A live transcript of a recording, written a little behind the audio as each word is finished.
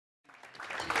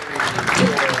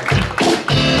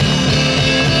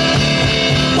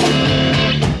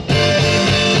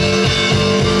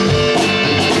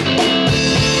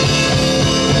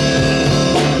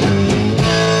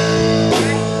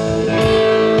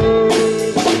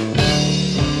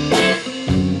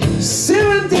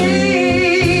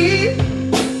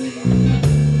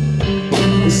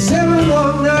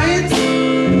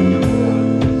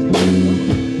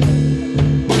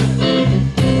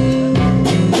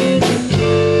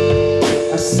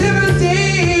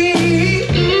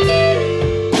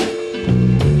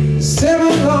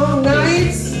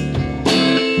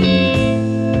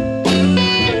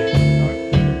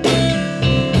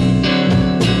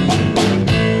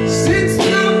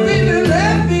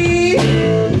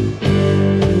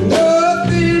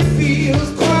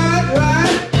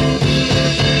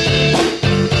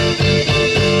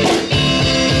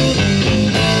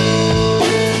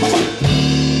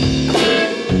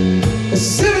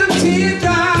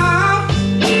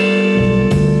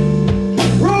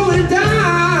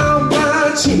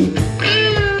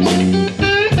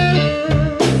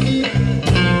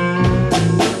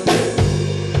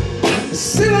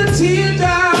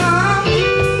teardrop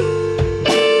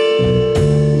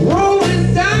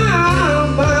rolling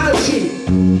down my cheek.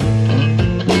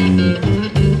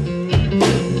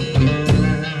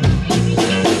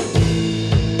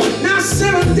 Now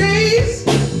 7 days,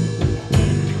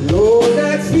 Lord,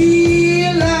 that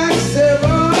feel like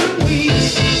 7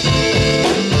 weeks.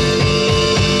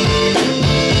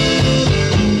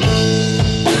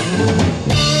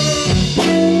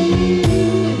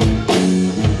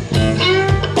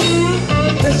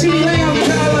 Let's see me lay on the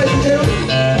towel, ladies and gentlemen.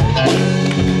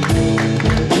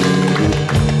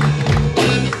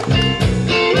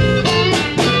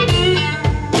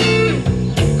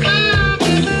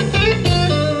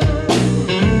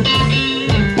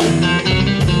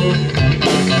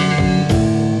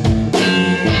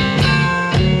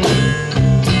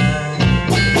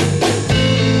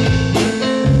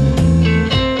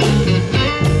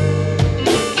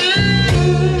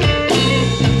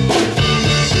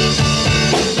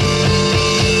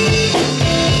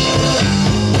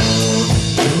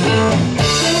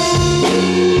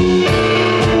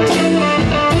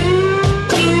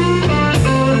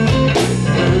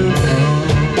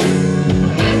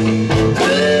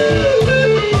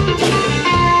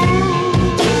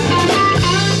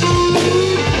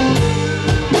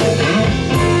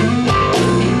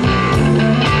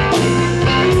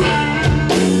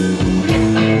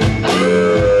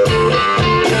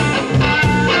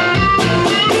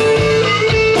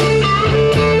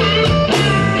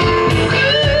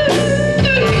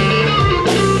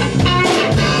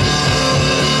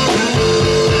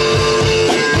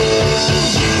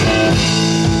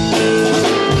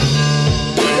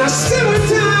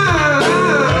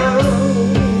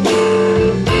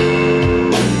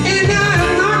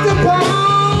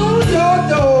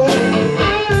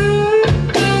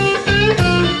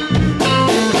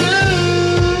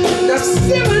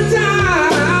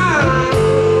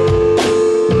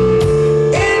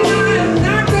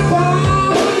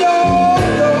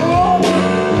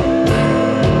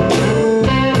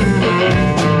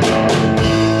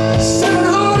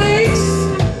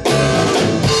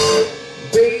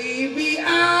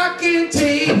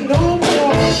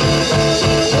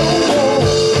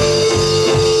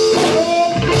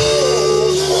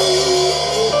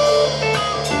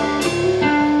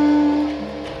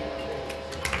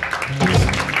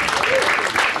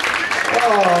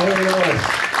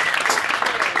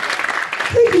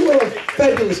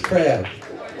 Fabulous crowd.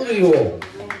 Look at you all.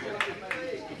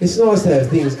 It's nice to have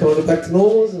things kind of back to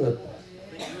normal, isn't it?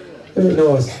 Very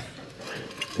nice.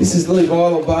 This is Levi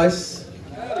on bass.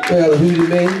 We are the Hoodoo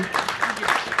Men.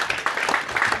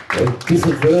 A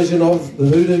different version of the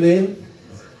Hoodoo Men.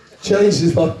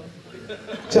 Changes like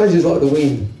the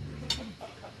wind.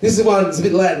 This is one that's a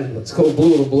bit Latin. It's called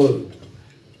Blue on the Blue.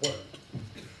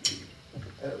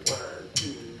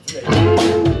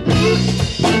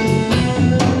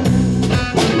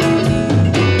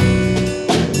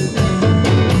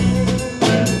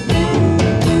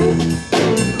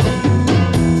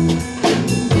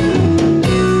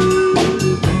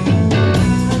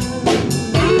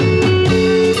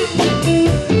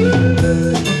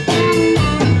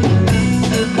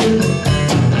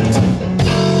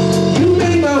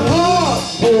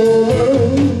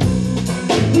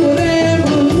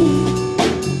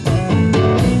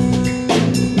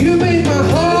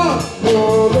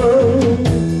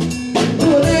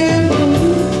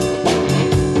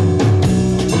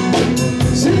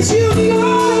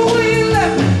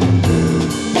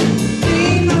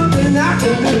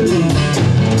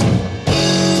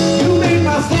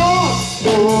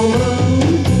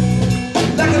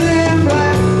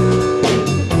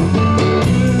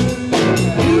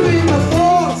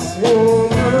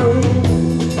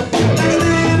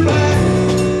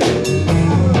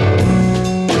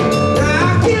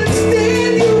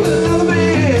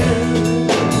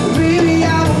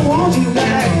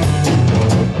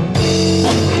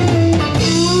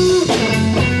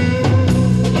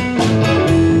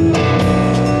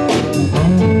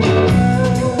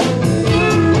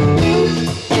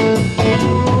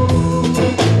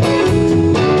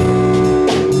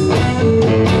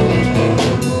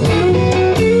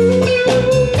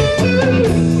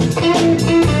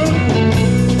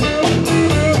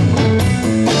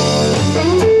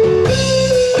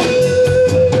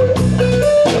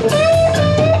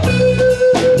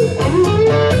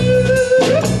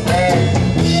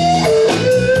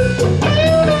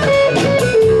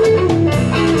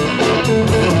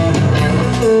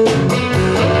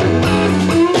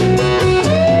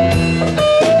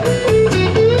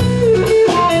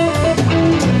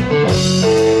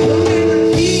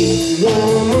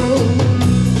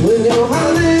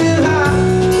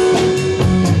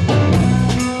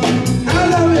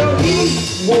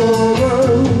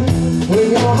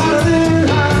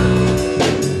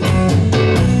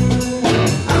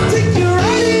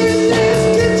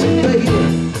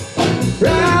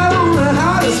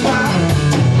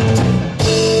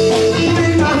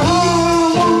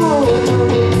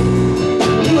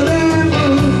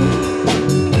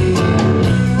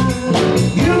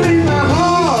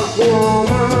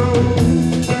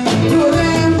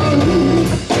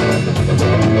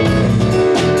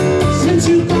 Since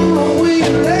you gone away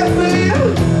and left me,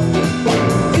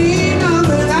 ain't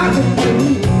nothing I can do.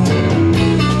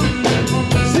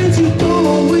 Since you gone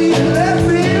away and left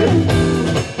me,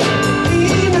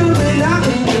 ain't nothing I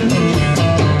can do.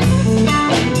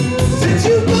 Since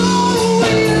you gone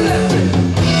away and left me,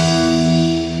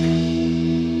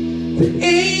 there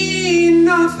ain't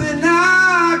nothing I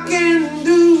can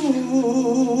do.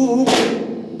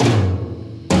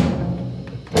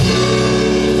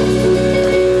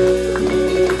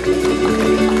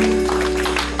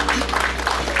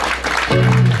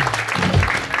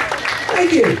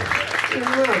 Thank you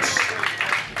very much.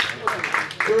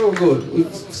 We're all good.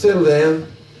 We've settled down.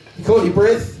 You caught your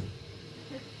breath?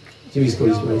 Jimmy's caught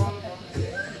his breath.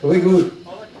 Are we good?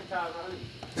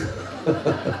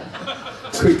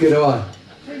 Quick good eye.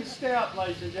 Tin Stout,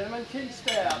 ladies and gentlemen, Tin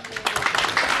Stout.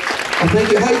 Oh, thank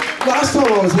you. Hey, last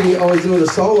time I was here, I was doing a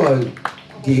solo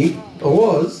gig. I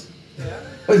was.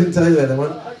 I didn't tell you about that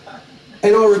one.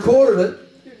 And I recorded it,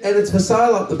 and it's for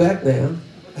sale up the back now.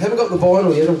 I haven't got the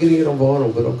vinyl yet. I'm getting it on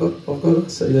vinyl, but I've got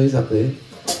CDs up there,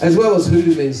 as well as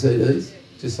Hoodoo Men CDs.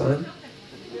 Just saying.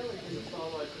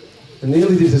 I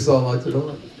nearly did a solo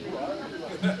tonight.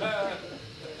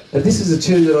 And this is a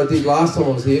tune that I did last time I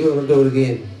was here. We're going to do it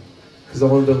again because I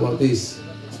want to do it like this.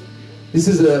 This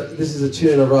is a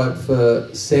tune I wrote for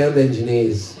sound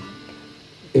engineers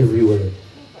everywhere.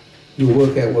 You'll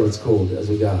work out what it's called as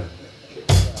we go.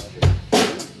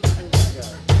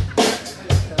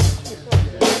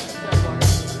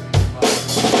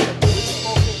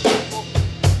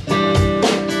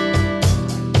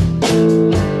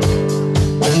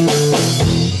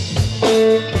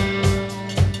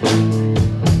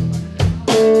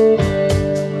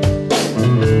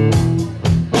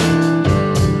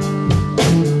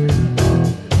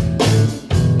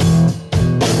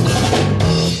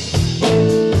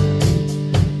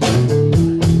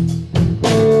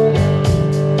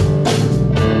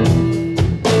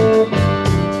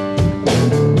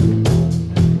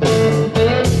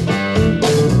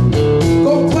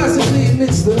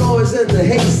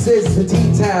 Says the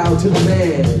detail to the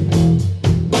man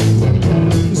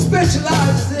who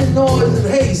specializes in noise and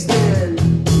haste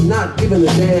and not giving a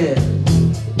damn.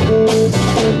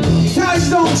 He ties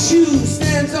his own shoes,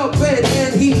 stands up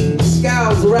and he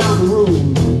scowls around the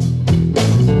room.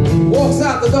 Walks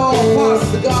out the door,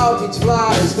 past the garbage,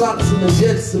 flies, flotsam and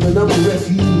jetsam and other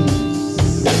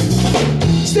refuse.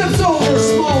 Steps over a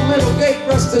small metal gate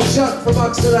rusted shut from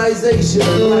oxidization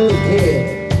and lack of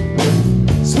care.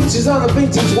 Switches on a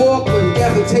vintage Walkman,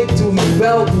 gathered tape to his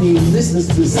belt, and he listens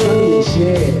to Sonny and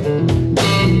Cher.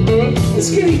 In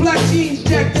skinny black jeans,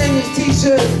 Jack Daniels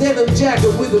t-shirt, denim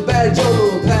jacket with a badge on the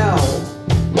lapel.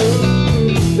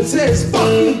 It says, fuck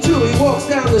you too. He walks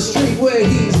down the street where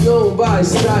he's known by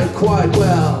sight quite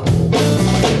well.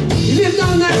 He lived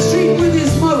on that street with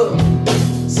his mother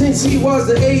since he was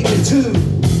the age of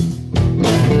 2.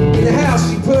 In the house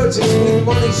she purchased with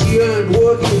money she earned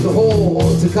working as a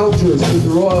horticulturist with the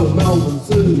Royal Melbourne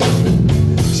Zoo.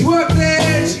 She worked there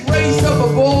and she raised up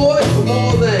a boy for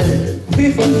more than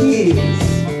 50 years.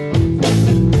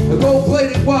 A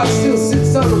gold-plated watch still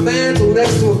sits on the mantle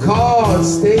next to a card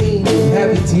stained with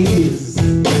happy tears.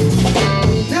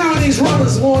 Now in his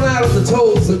runners worn out of the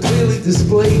toes that clearly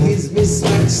display his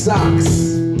mismatched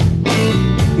socks.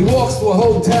 He walks to a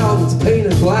hotel that's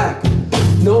painted black,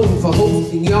 known for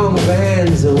hosting young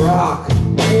bands of rock.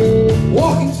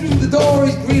 Walking through the door,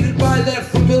 he's greeted by that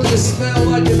familiar smell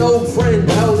like an old friend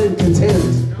held in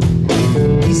contempt.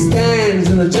 He stands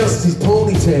and adjusts his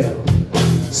ponytail,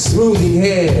 smoothing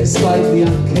hair slightly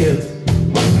unkempt.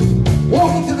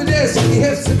 Walking to the desk, he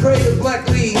hefts a crate of black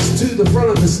leaves to the front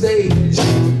of the stage.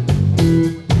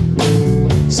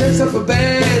 Sets up a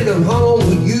band of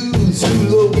hungover youths who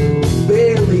look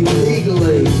barely legal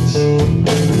age.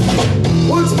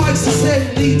 Once Mike's the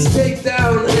set, leads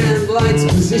takedown and lights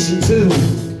position 2.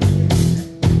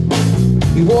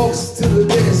 He walks to the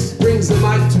desk, brings the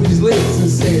mic to his lips and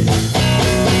says,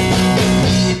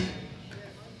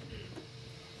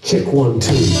 check 1,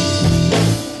 2.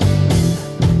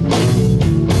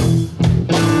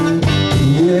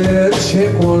 Yeah,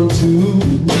 check 1, 2.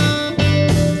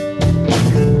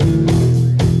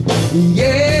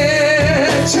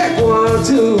 Yeah, check 1,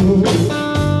 2.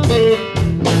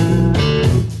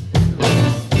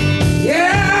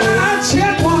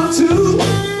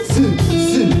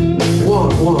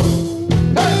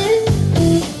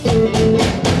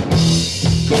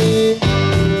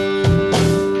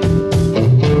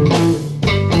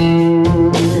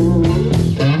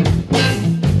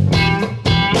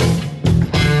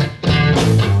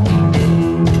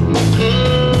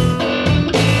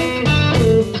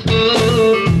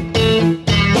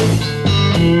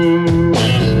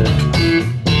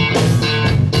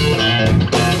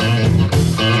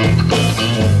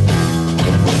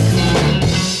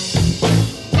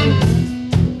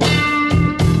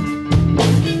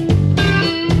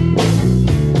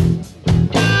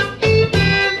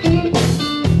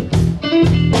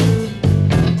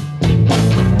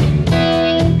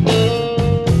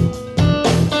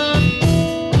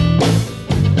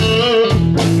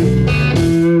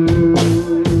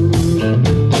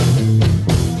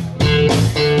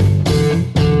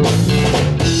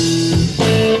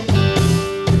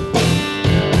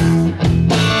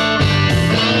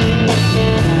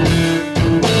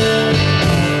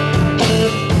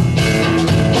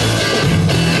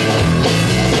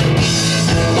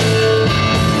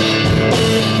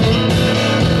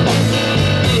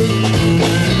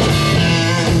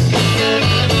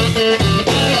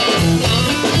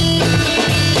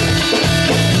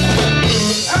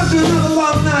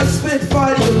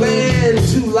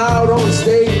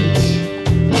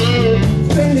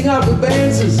 up with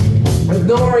answers,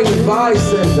 ignoring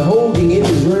advice and holding in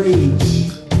his rage.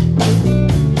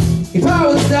 He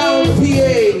powers down the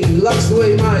PA, locks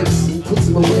away mics and puts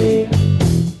them away.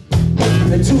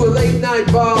 And to a late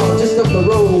night bar just up the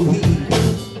road, he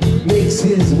makes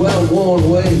his well-worn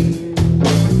way.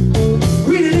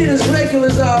 Greeted in as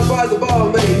regulars are by the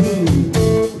barmaid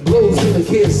who blows him a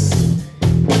kiss.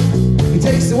 He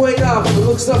takes the weight off and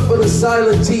looks up at a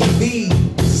silent TV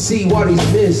to see what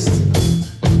he's missed.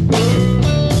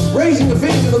 Raising a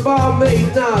finger, the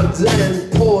barmaid nods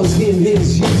and pours him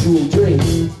his usual drink.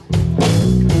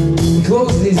 He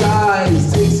closes his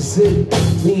eyes, takes a sip,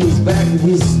 leans back in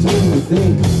his stool to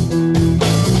think.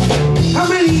 How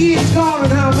many years gone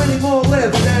and how many more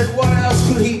left, and what else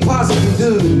could he possibly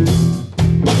do?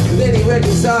 And then he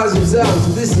reconciles himself,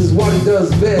 this is what he does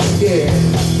best, yeah.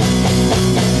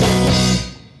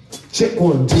 Check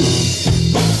 1, 2.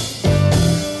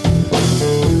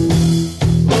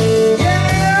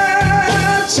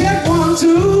 Yeah, check 1,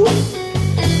 2.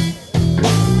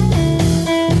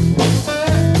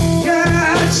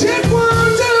 Yeah, check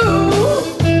 1, 2.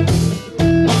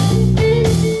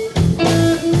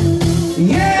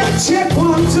 Yeah, check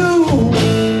 1, 2.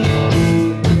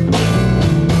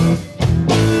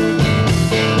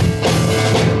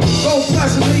 Go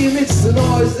placidly amidst the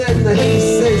noise, and the haze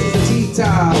says it's a tea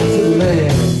towel to the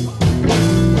man.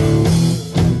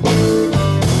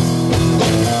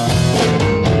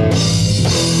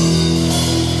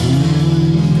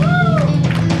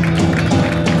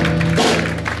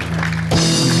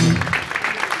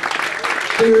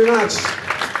 Thank you very much.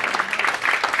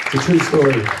 It's a true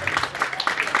story.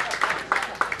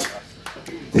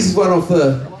 This is one off the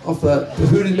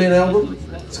Hoodoo Men album.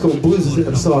 It's called Blues is at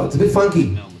the Side. It's a bit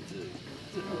funky.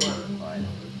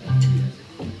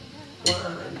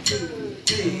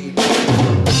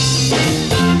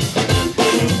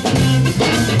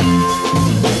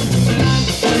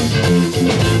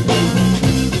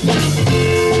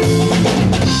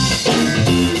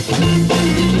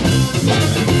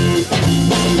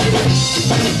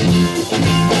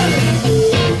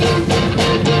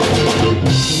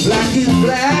 Black is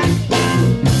black,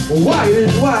 white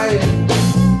is white.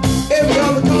 Every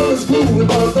other color's blue,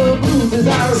 but the blues is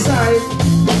out of sight.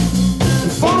 The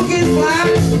funk is black,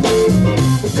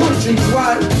 the country's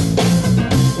white.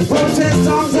 The protest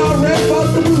songs are red,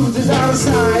 but the blues is out of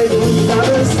sight. Blues is out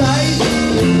of sight.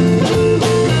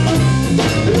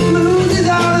 The blues is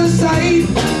out of sight.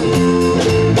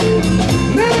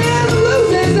 Man, the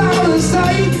blues is out of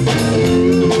sight.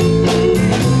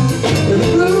 The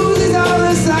blues is out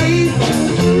of sight.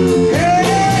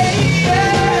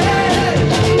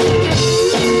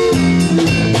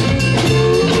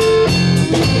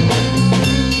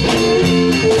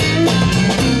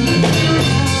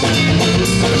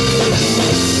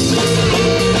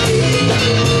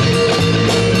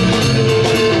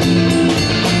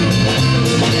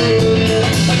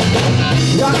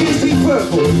 Rock is deep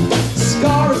purple,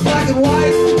 scar is black and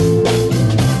white.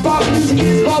 Pop music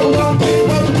is bubblegum pink,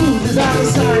 but the blues is out of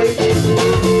sight.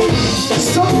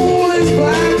 Soul is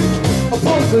black, a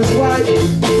punk is white.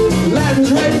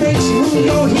 Latin's red makes you move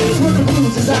your hips, but the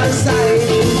blues is out of sight.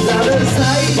 Blues is out of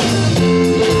sight.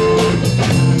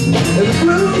 And the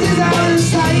blues is out of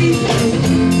sight.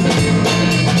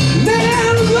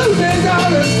 Man, the blues is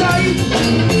out of sight.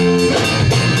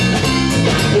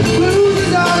 The blues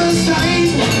is out of sight.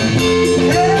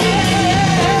 Yeah.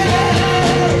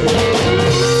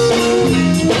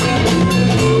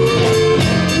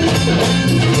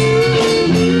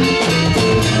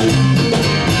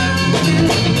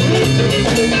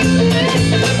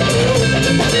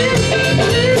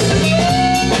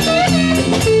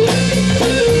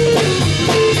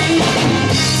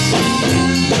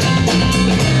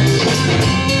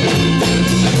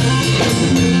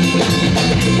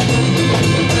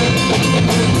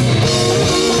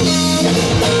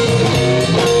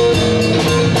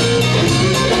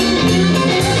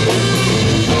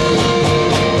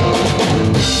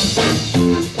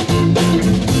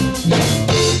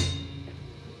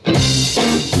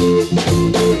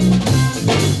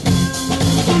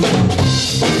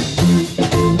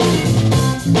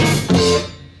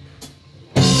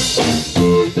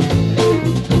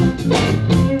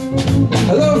 I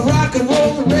love rock and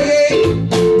roll and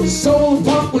reggae, soul and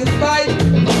punk with bite,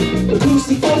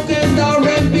 acoustic folk and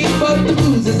R&B, but the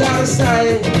blues is out of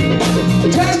sight.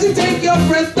 Just to take your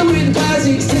breath away, the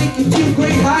classics take you to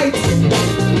great heights.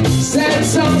 Sad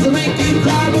songs that make you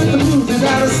cry, but the blues is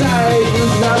out of sight.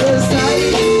 Blues is out of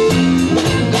sight.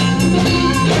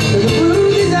 The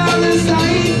blues is out of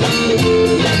sight.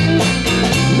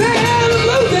 Man, the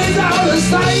blues is out of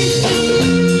sight.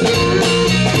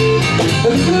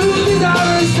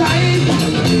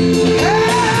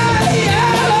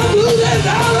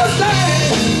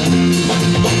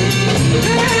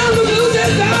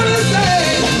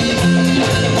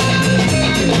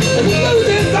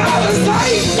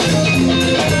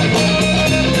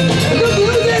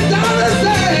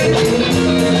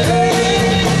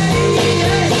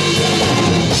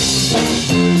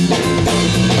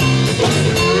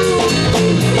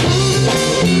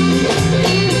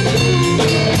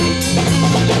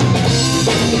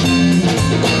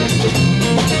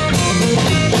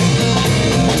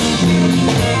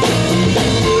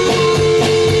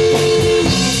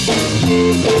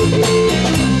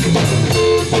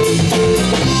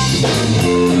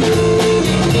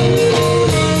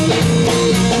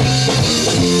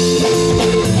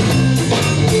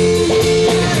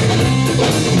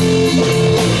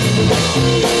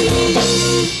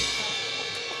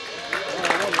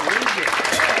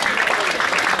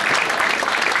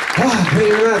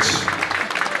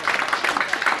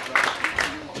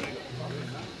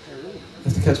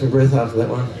 catch my breath after that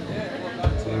one.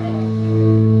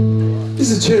 This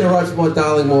is a tune I wrote for my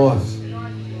darling wife.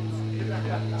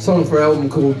 A song for an album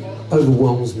called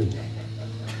Overwhelms Me.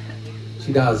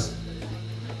 She does.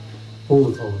 All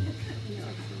the time.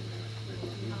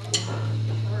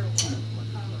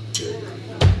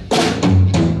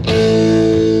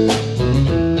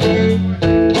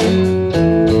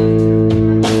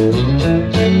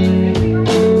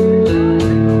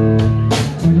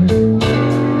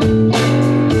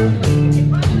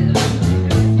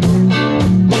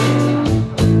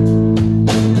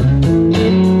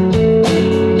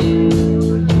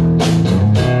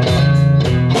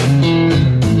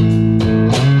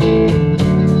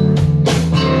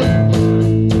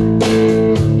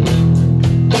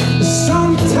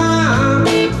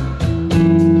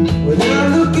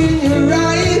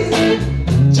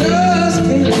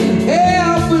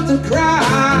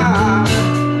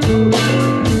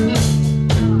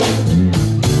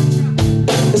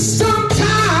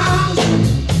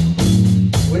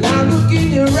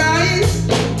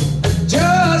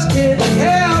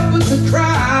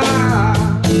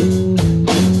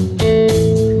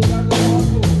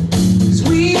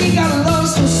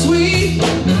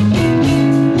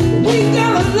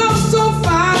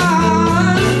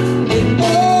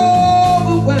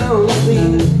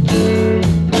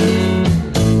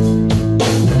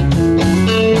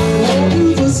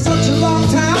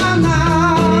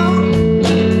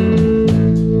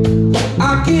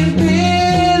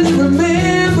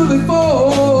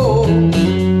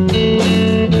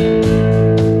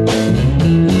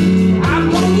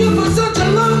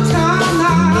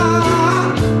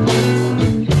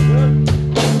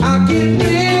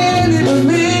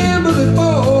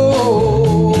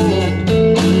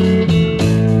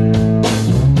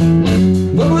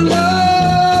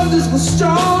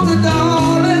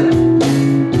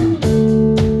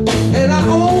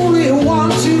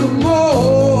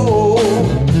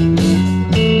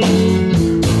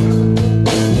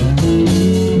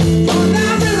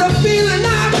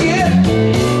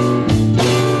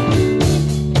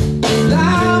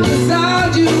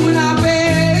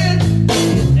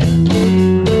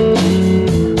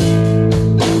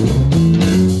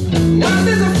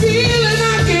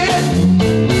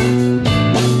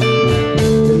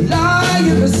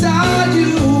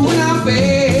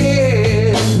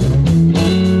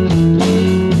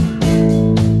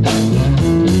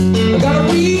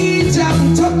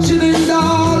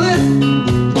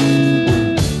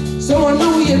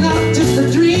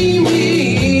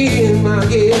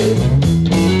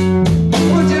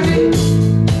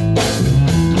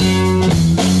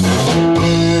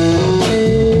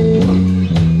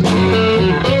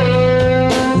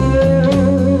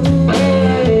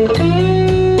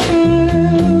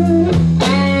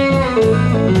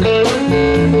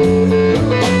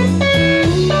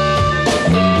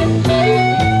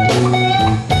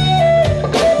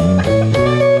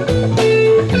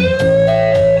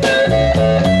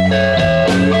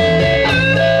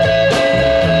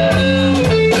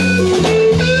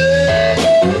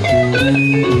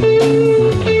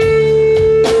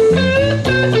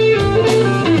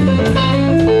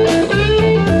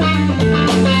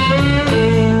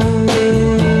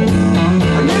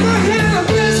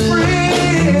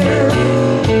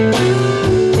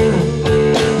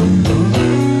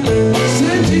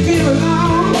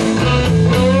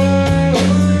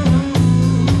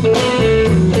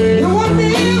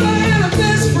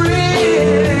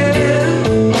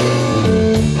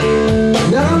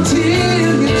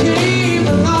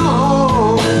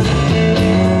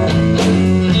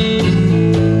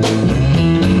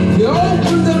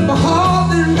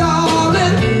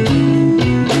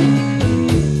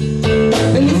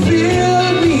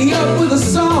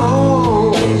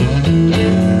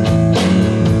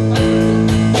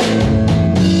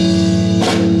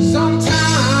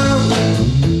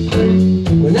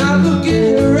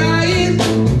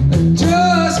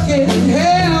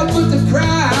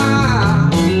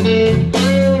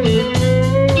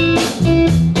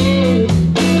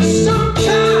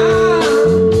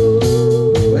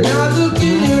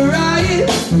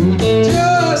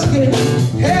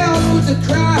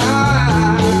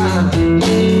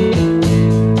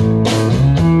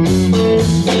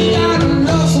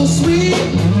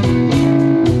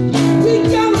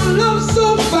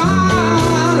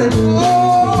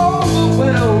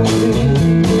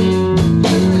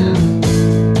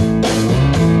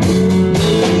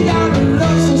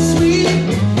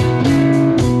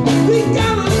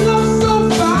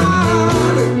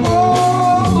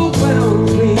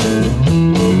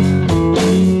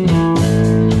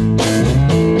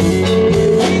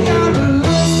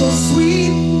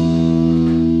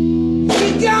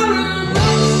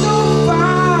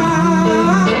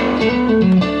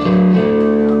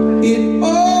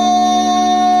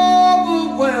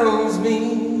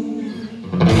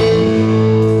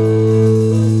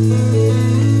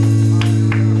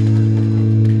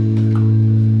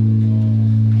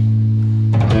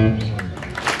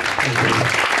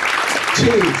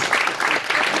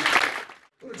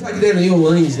 take it down to New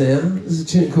Orleans now. This is a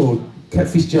tune called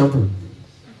Catfish Jumping.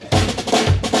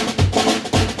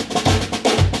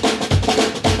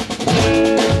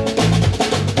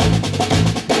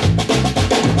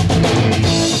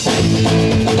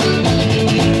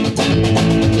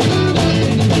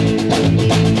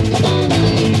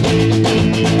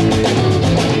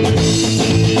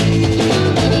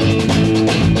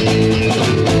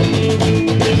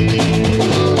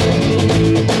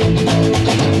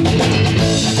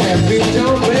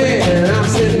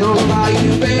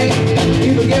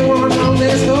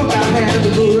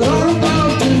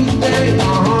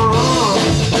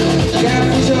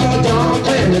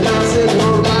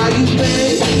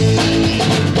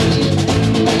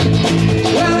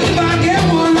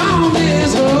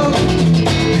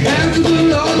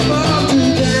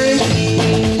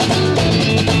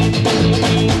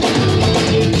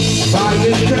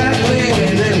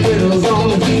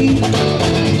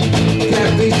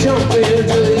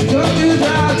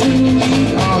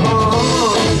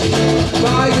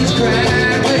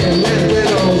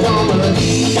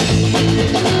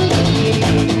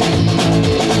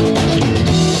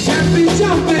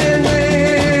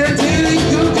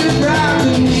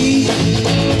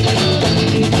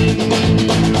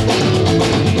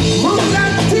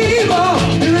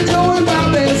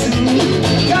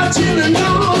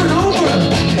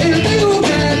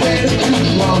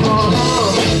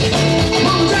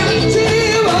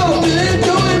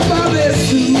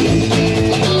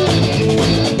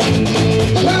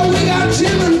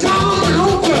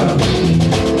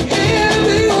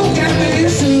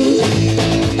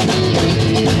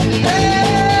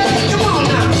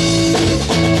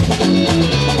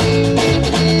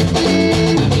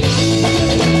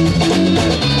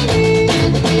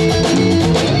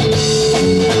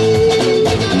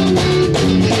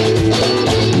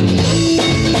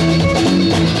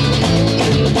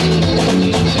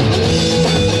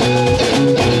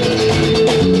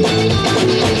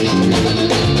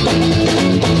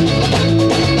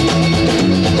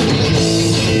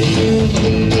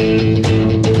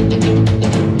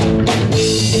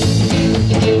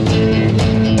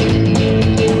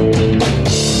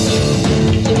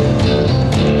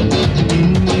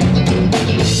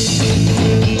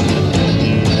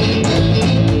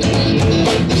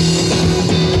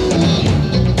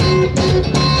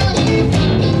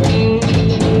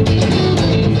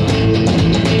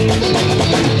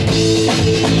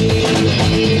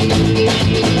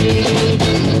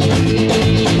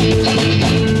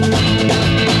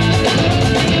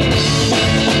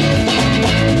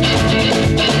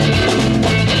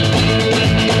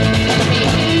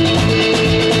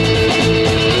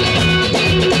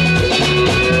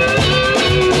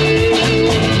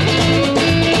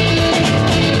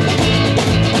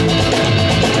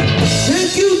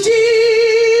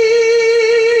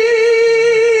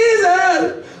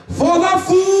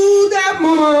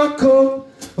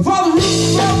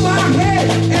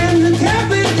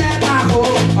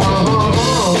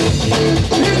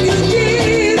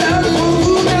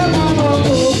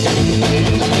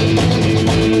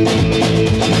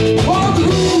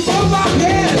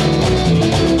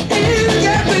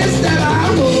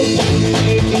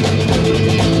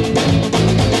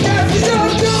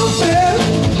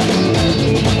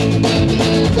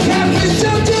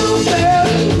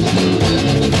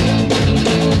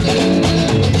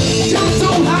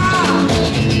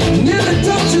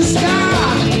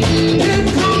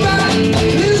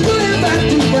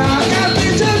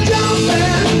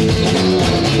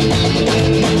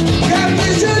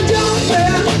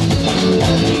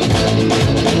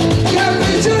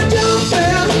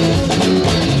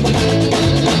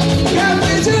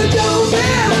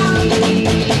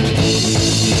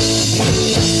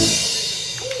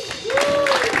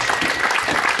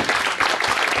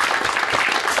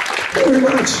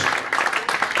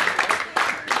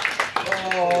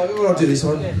 Do this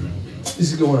one. This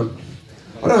is a good one.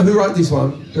 I don't know who wrote this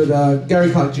one, but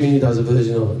Gary Clark Jr. does a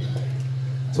version of it.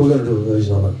 So we're going to do a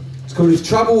version of it. It's called If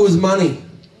Trouble Was Money.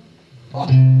 Oh,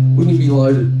 wouldn't he be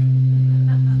loaded?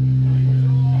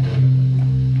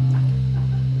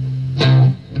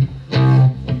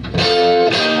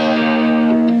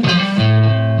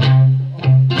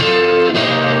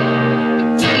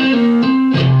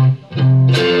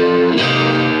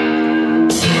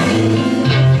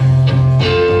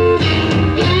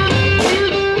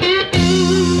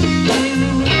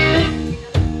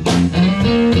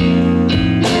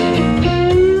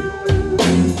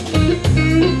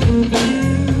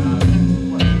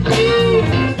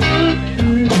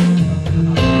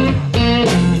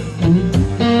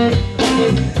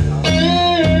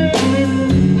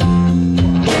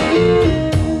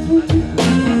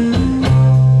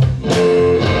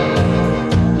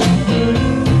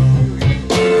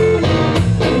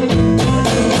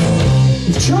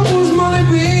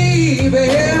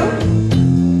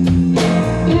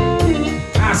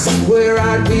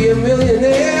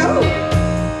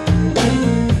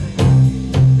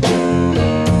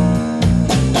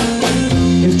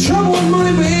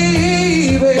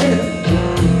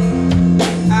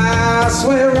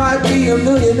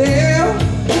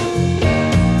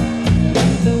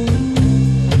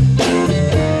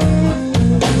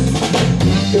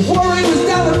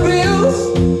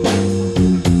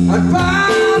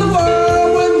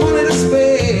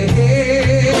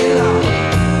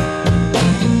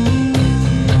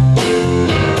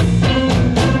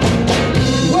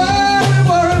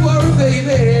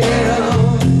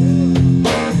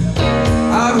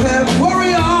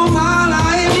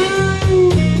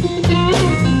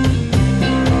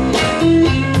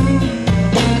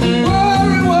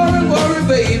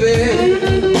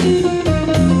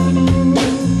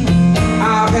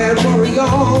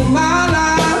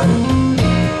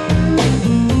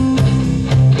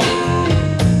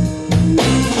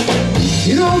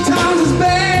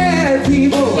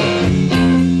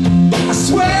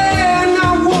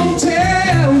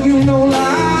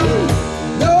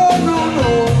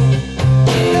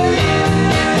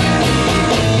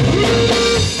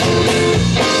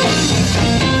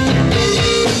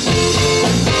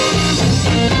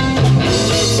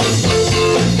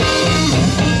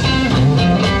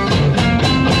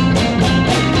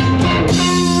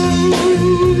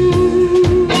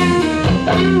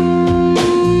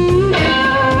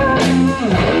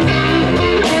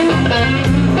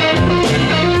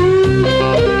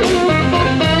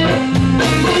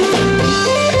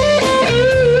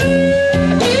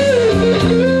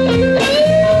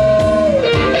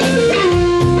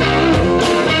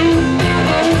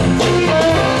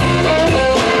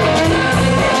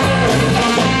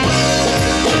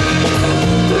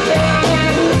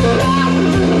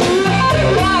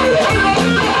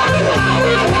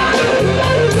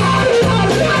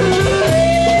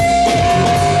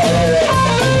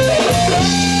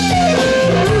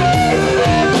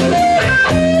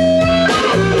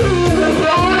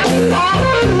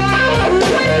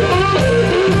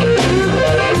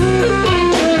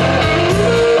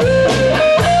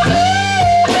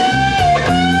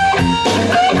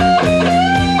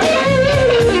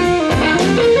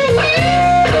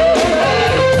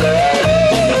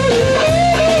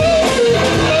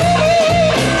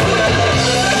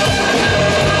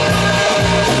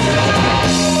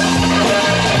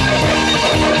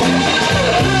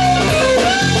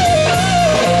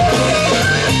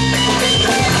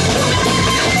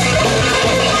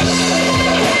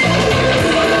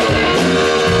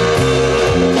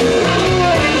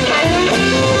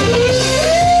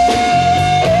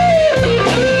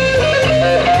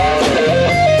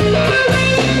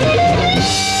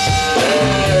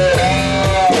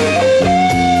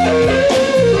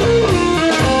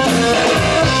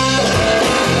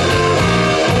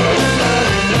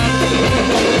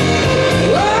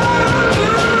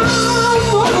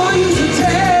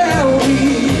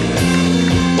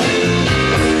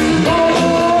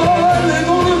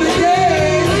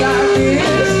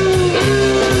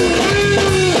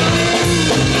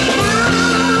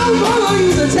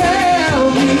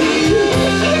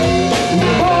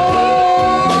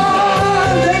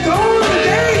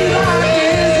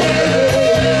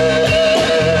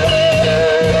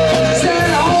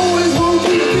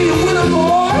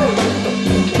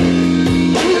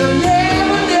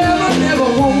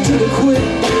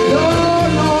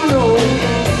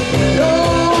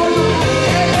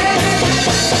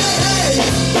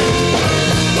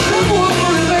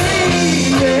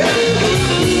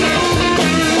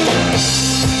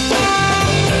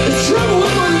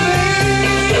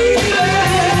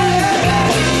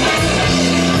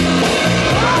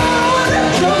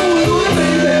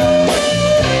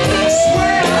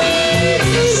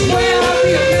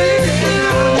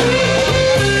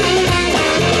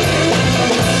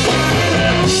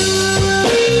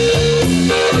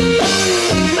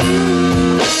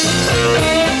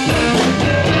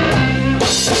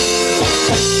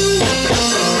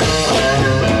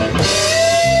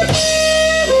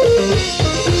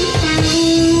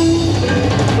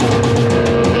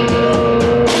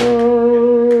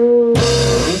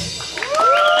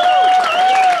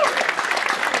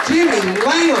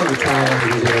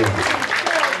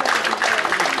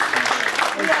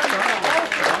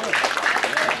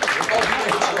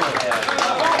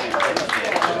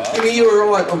 Jimmy, you were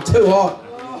right. I'm too hot.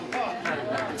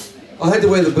 I had to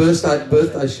wear the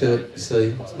birthday shirt, you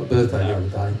see. It's my birthday the other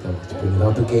day. Don't have to bring it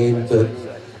up again, but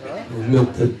we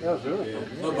milked it. Not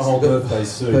the whole birthday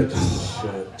suit, just the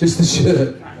shirt. Just the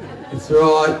shirt. It's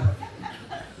right.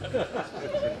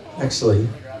 Actually,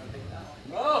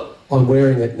 I'm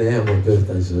wearing it now, my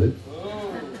birthday suit.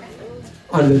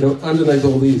 Underneath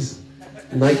all this,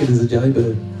 naked as a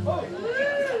jaybird.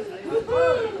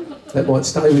 That might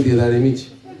stay with you, that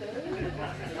image.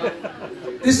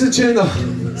 This is a tune that,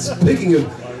 speaking of your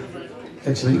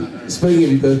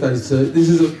birthday suit, this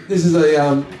is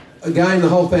a game the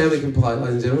whole family can play,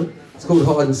 ladies and gentlemen. It's called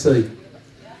hide and seek.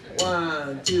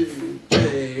 1, 2,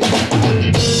 3.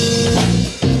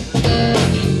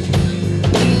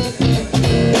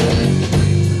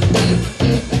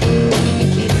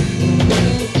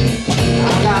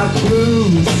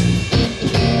 Blues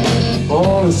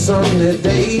on a Sunday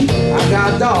day. I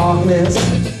got darkness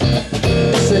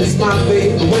since my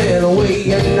baby went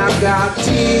away, and I got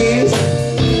tears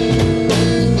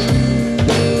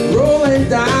rolling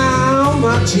down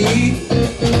my cheek.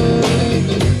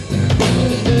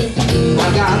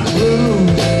 I got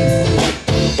blues.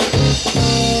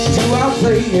 Do I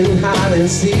play in hide and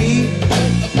seek?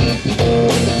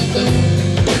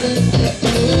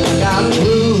 I got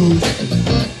blues.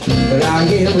 But I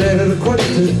ain't ready to quit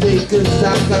today, 'cause I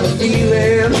got a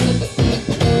feeling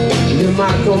you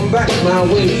might come back my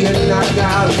way, and I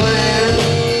got a plan.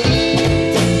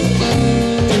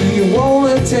 Do you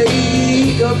wanna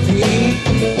take a peek?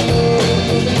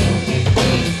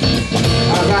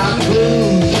 I got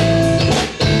blues.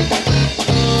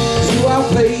 Do I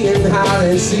play in hide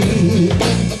and seek?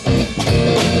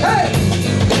 Hey!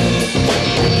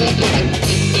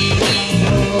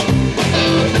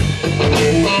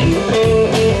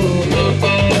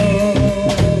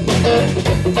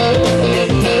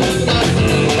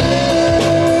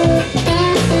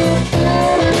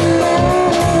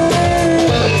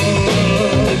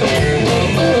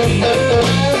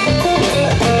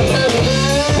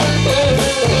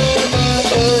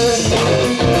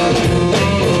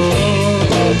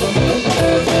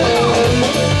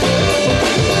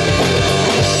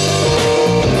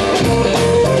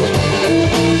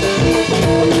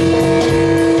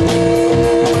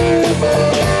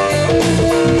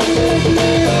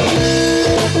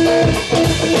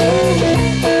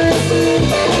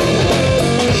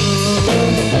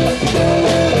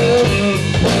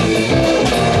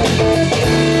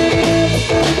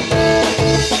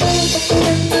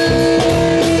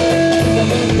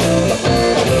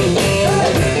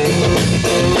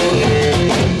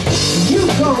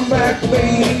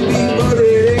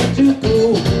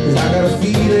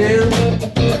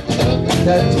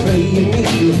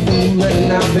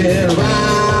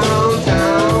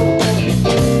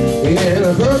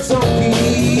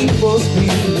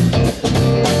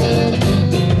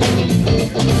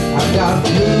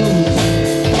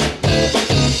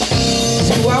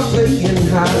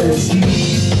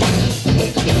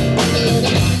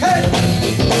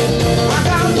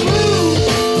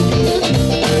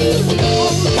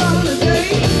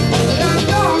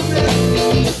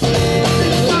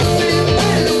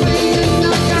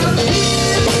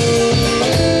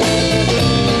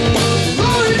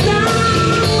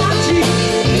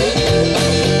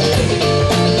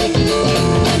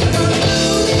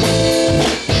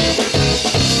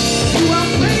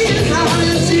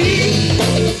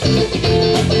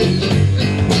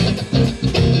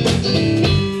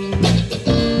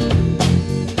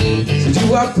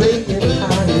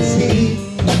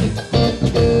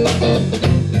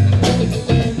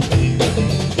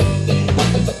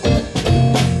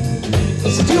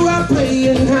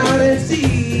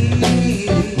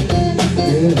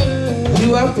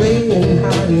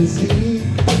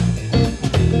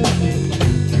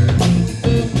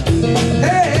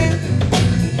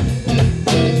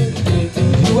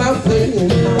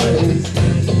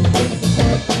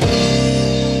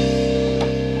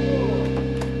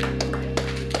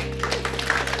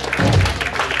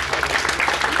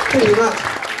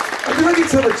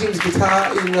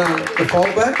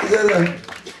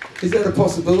 Is that a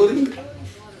possibility?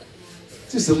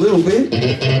 Just a little bit.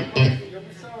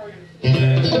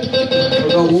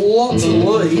 I've got lots of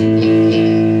lead.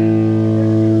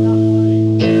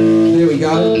 There we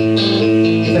go.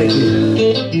 Thank you.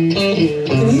 I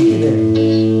can hear you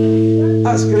now.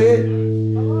 That's great.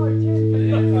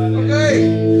 Okay.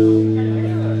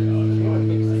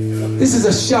 This is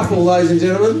a shuffle, ladies and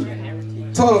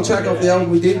gentlemen. Title track off the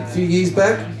album we did a few years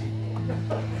back.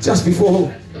 Just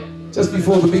before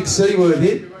the big C word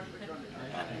hit.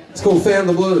 It's called Found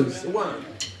the Blues. 1,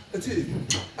 a two,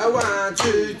 a 1,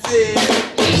 2,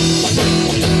 3.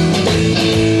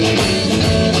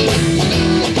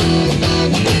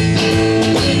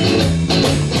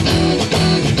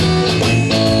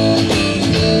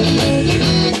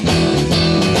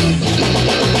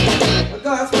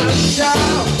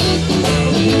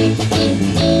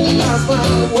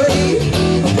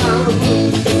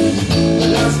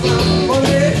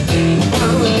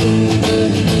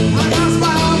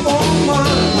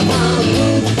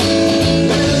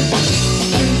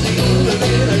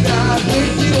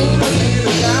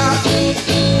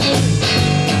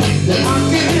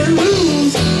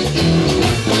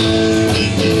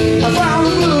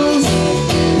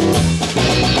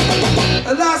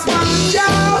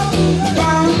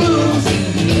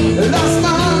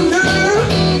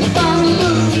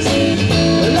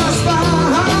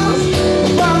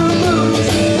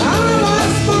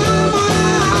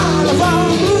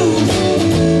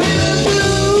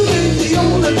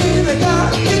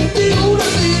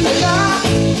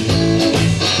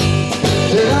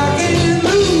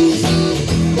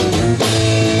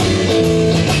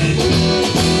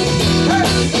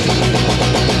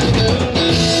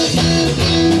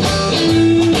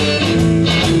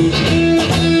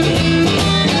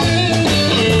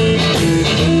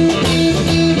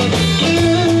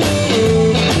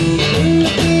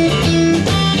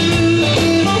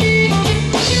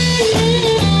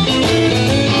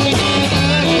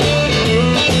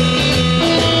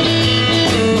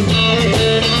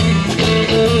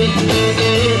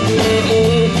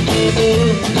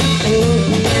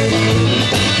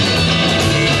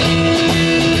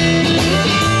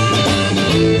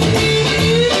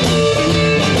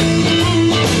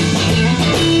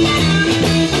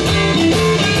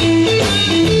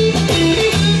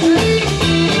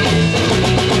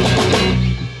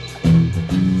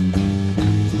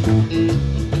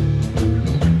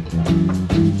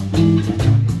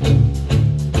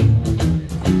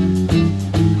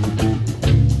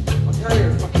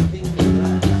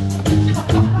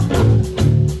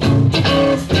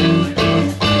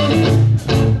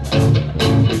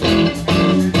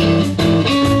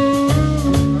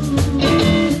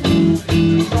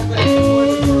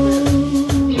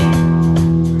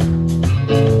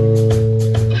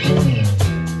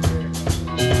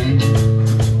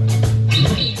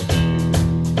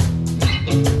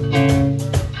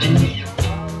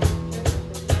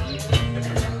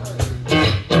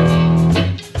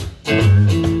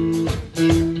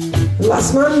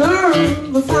 Lost my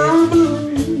nerve, I found the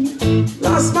blues.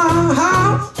 Lost my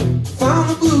house, found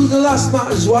the blues. I lost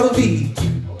my joie de vivre.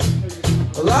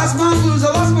 I lost my blues,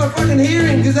 I lost my fucking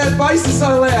hearing cause that bass is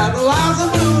so loud. I lost the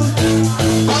blues.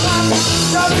 I lost my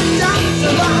jumping jumps,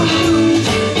 I found the blues.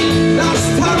 Lost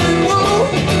Tommy Wool,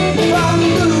 found the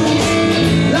blues.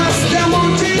 Lost Demon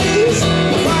Jeans,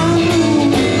 found the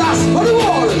blues. Lost Hoodoo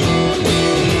Waters,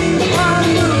 found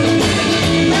the blues.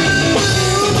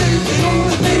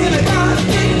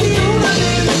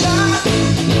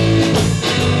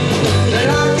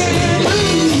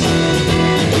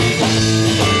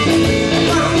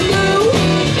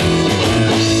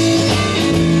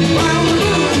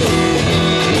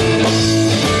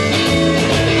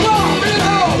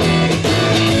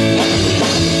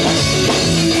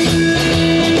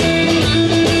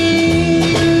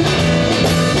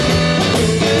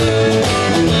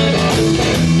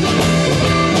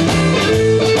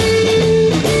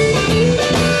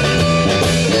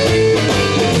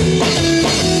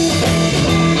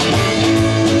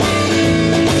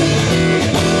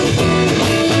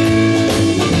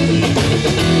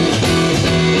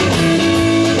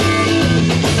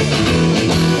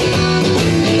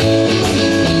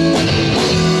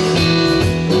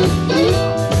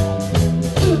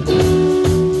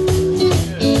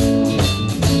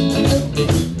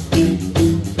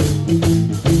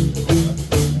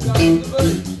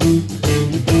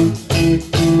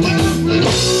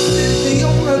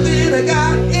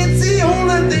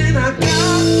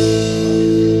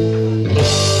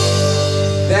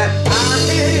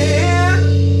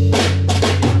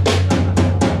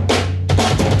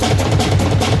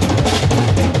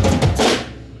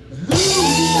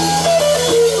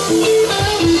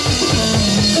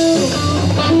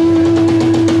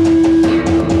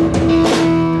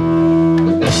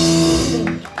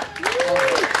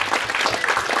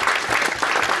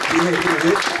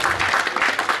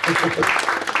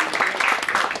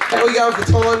 How are we going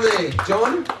for time there,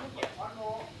 John?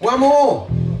 One more.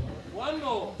 One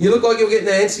more. You look like you're getting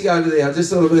antsy over there. I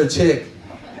just thought I'd better check.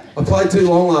 I played too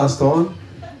long last time.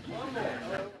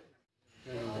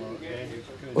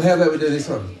 Well, how about we do this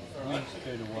one?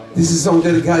 This is a song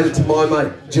dedicated to my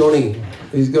mate, Johnny.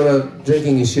 He's got a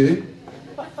drinking issue,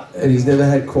 and he's never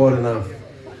had quite enough.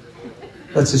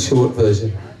 That's a short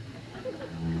version.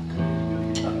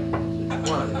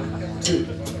 1, 2,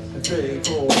 3,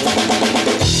 4.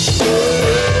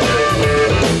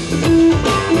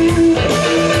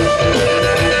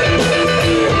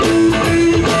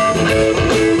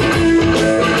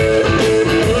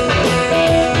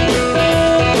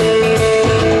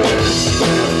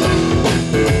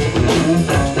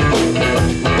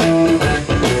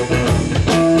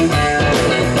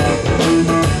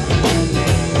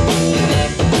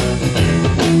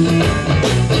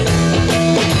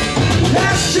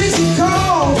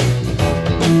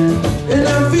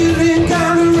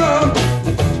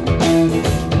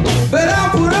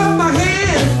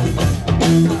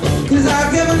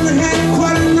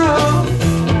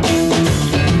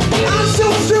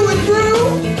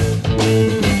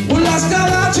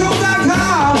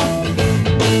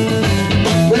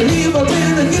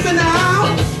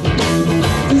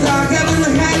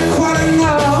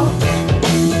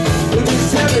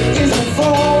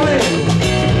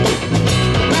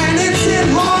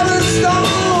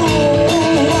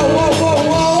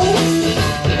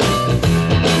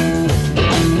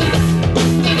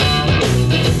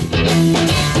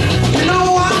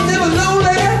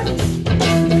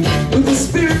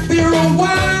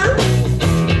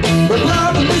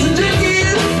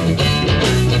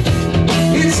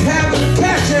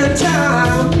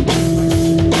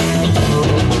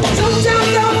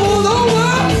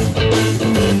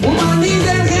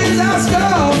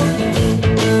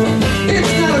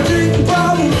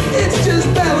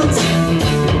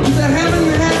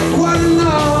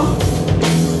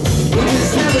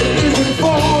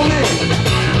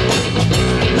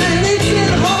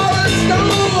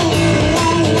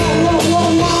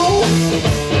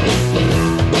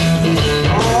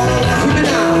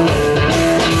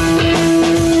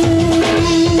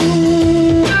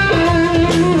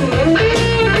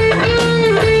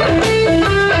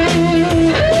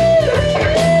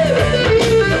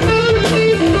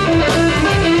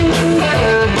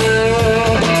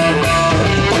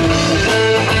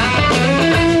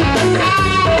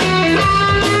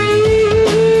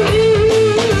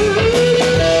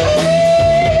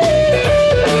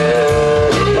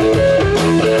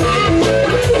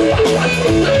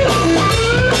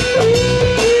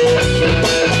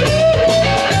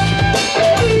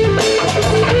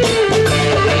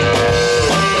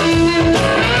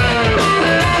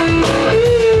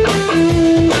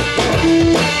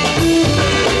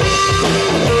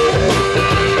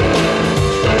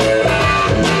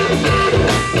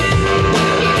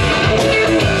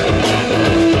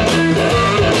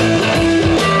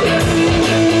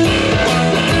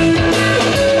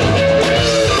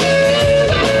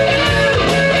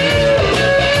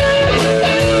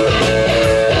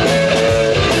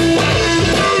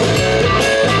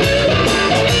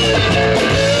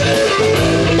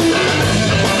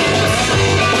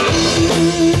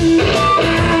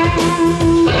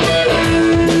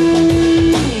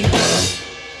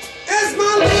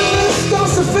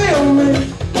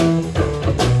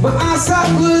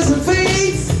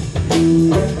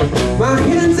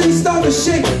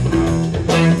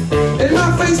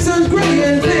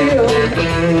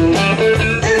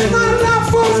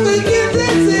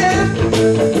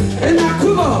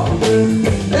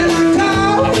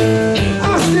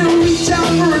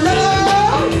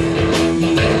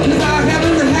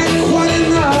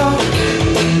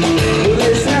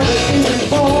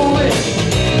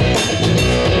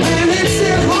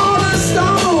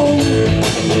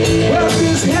 Well,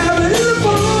 just having it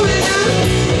for me,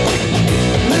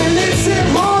 man, it's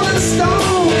hard.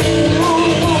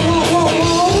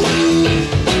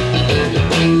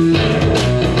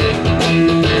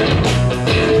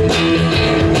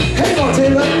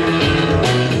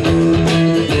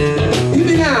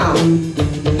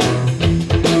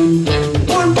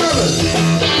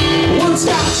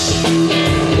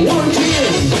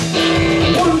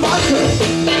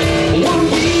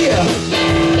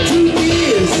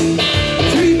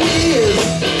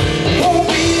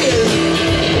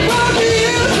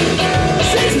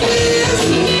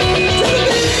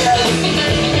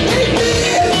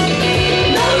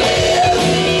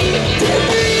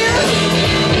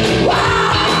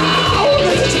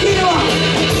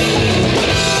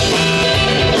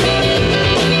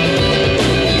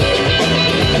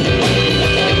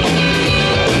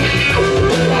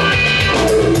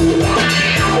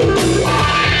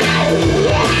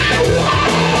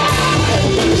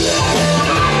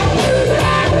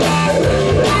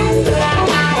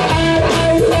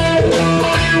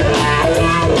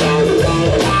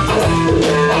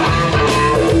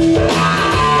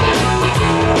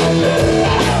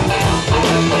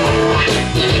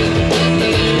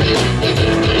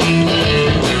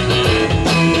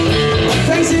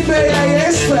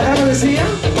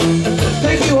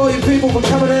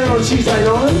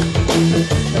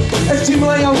 Jim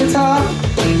Lee on guitar.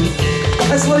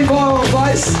 That's Lee Vile on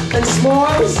bass and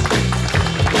Smiles.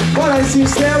 My name's Tim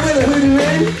Stout, we're the Hoodoo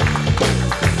Men.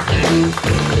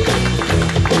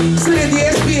 See you at the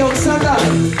SB on Sunday.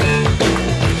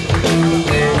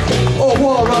 Oh,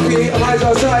 while I'm up here, I may as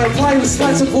well say I'm playing with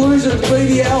MBAS Blues at the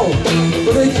BDL.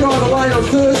 We'll be trying to lane on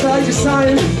Thursday, just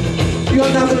saying, you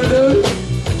got nothing to do.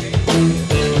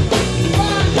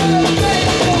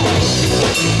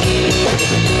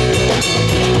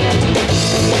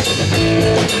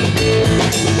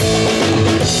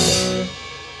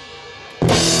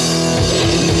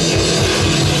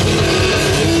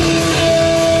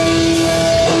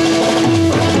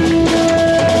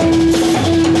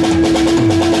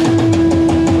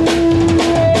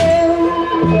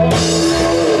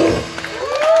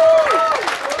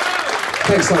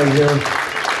 Thanks, ladies and gentlemen.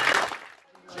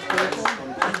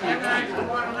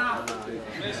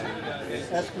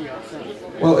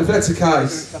 Well, if that's the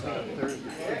case,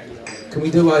 can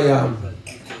we do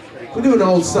an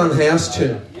old Sun House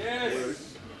tune?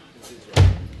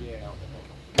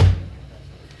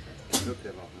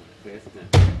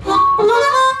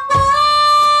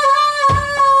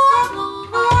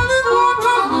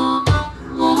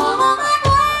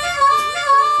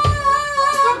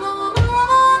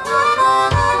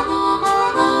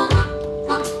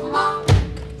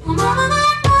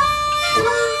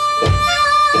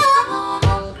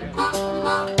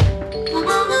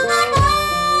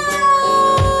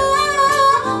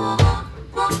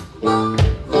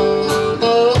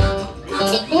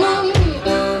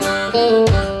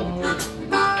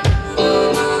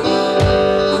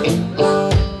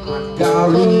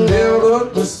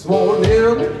 This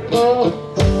morning,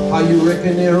 how you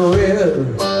reckon it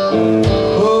read?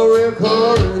 Hurry,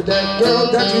 hurry, that girl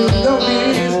that you love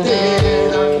is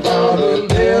dead. I got her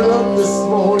there up this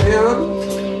morning.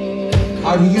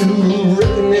 How do you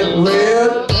reckon it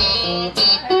read?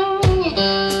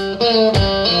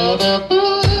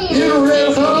 You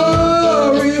read,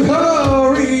 hurry,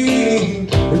 hurry,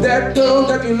 that girl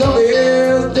that you love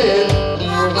is dead.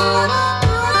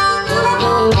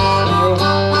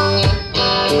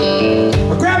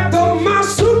 I grabbed up my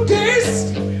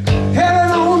suitcase,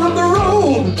 headed on up the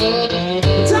road.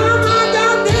 The time I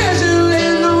got there, she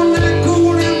laying on that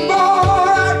cooling board.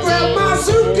 I grabbed my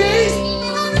suitcase,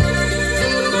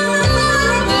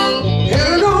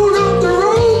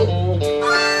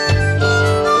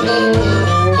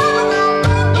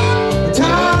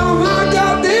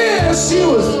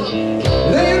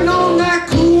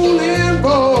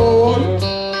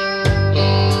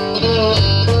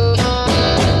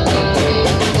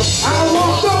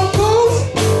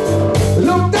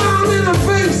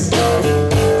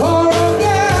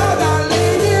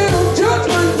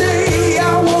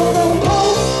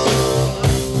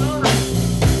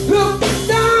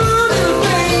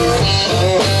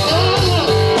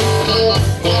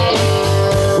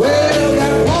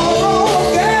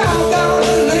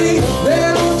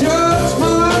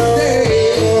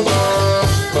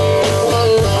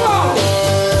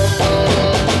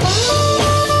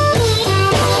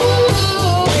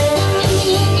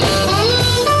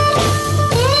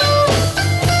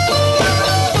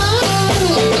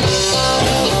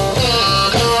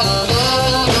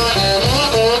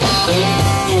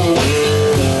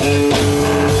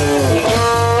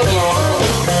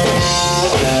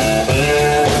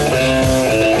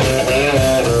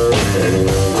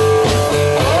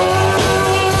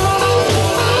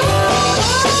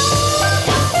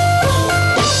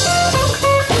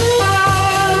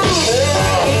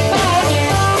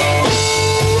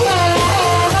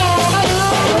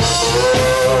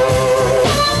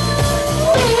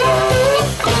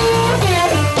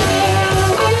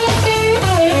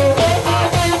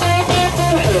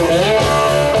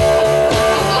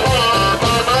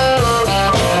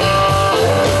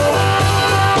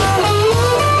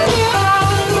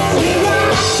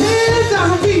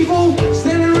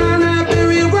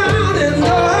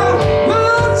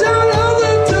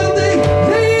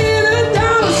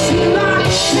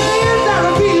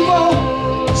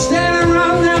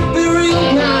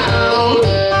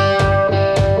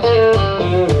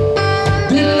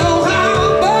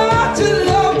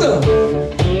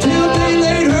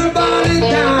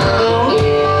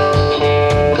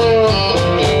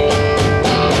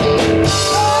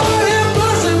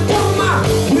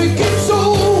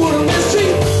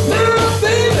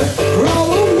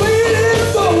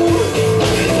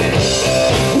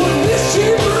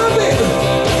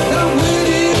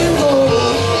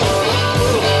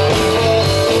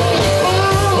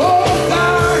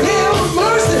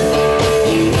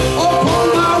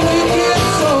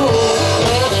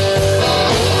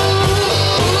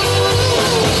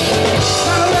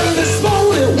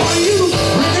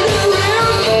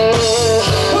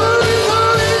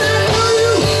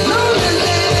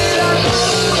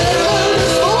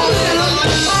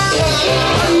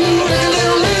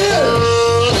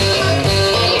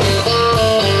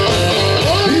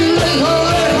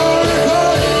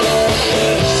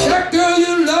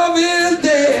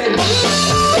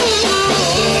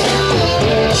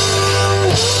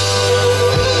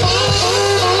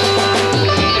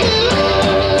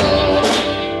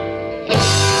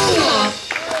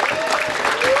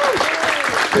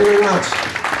 Thank you very much.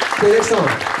 See you next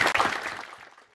time.